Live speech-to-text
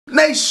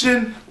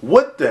Nation,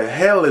 what the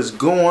hell is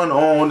going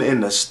on in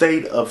the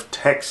state of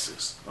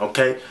Texas?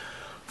 Okay,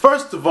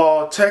 first of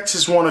all,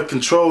 Texas want to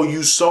control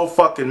you so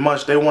fucking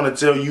much. They want to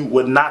tell you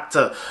what not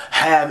to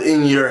have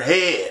in your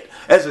head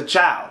as a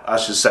child, I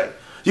should say.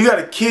 You got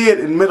a kid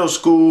in middle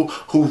school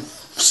who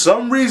for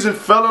some reason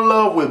fell in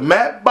love with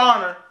Matt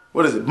Bonner.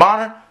 What is it,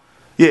 Bonner?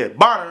 Yeah,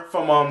 Bonner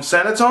from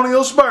San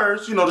Antonio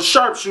Spurs, you know, the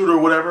sharpshooter or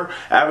whatever,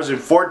 averaging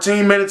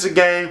 14 minutes a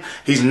game.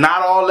 He's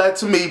not all that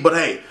to me, but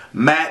hey,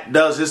 Matt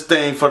does his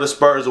thing for the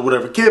Spurs or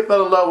whatever. Kid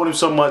fell in love with him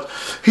so much,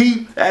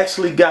 he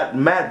actually got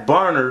Matt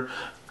Bonner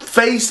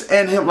face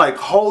and him like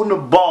holding the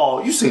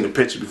ball. You seen the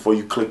picture before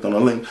you clicked on the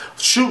link.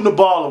 Shooting the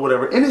ball or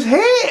whatever in his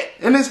head.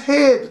 In his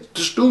head,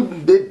 the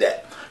student did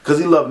that because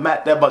he loved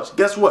Matt that much.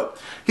 Guess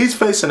what? He's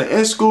facing an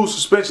in-school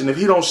suspension if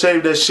he don't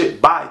shave that shit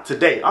by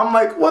today. I'm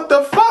like, what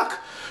the fuck?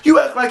 You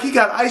act like he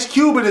got Ice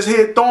Cube in his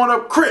head throwing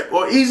up Crip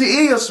or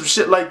Eazy-E or some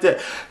shit like that.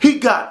 He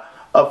got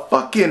a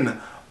fucking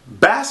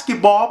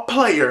basketball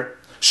player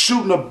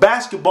shooting a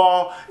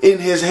basketball in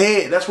his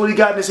head. That's what he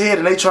got in his head,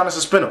 and they trying to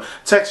suspend him.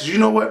 Texas, you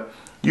know what?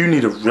 You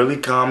need to really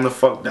calm the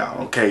fuck down,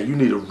 okay? You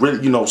need to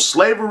really, you know,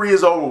 slavery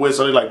is over with,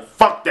 so they're like,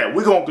 fuck that.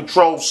 We're going to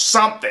control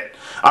something,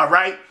 all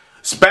right?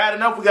 It's bad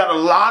enough we got a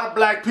lot of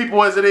black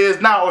people as it is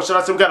now, or should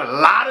I say we got a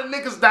lot of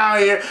niggas down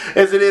here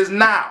as it is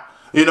now.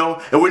 You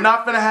know, and we're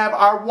not going to have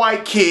our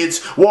white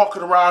kids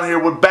walking around here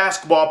with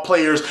basketball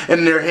players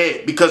in their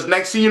head. Because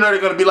next thing you know,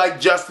 they're going to be like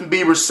Justin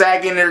Bieber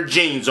sagging their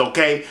jeans,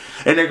 okay?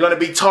 And they're going to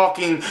be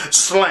talking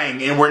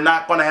slang. And we're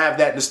not going to have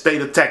that in the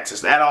state of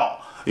Texas at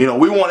all. You know,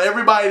 we want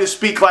everybody to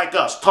speak like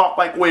us. Talk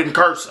like we're in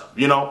cursive,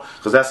 you know?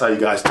 Because that's how you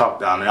guys talk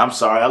down there. I'm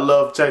sorry, I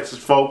love Texas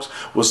folks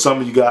with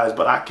some of you guys,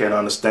 but I can't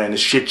understand the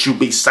shit you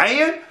be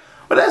saying.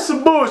 But that's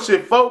some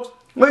bullshit, folks.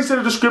 Links in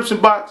the description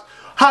box.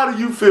 How do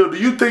you feel? Do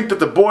you think that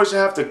the boy should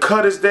have to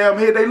cut his damn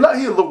head? They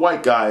lucky he a little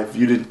white guy if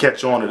you didn't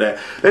catch on to that.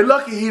 They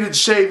lucky he didn't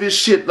shave his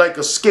shit like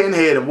a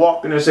skinhead and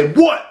walk in there and say,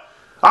 what?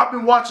 I've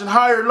been watching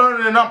Higher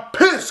Learning and I'm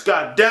pissed,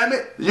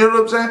 goddammit. You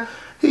know what I'm saying?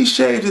 He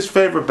shaved his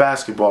favorite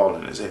basketball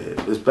in his head.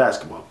 This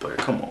basketball player.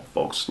 Come on,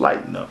 folks.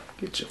 Lighten up.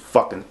 Get your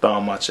fucking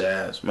thumb out your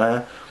ass,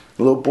 man.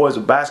 The little boy's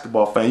a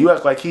basketball fan. You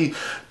act like he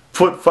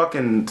put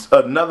fucking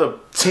another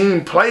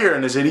team player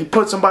in his head. He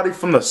put somebody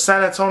from the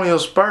San Antonio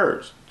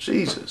Spurs.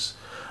 Jesus.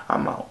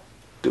 I'm out.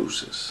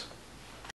 Deuces.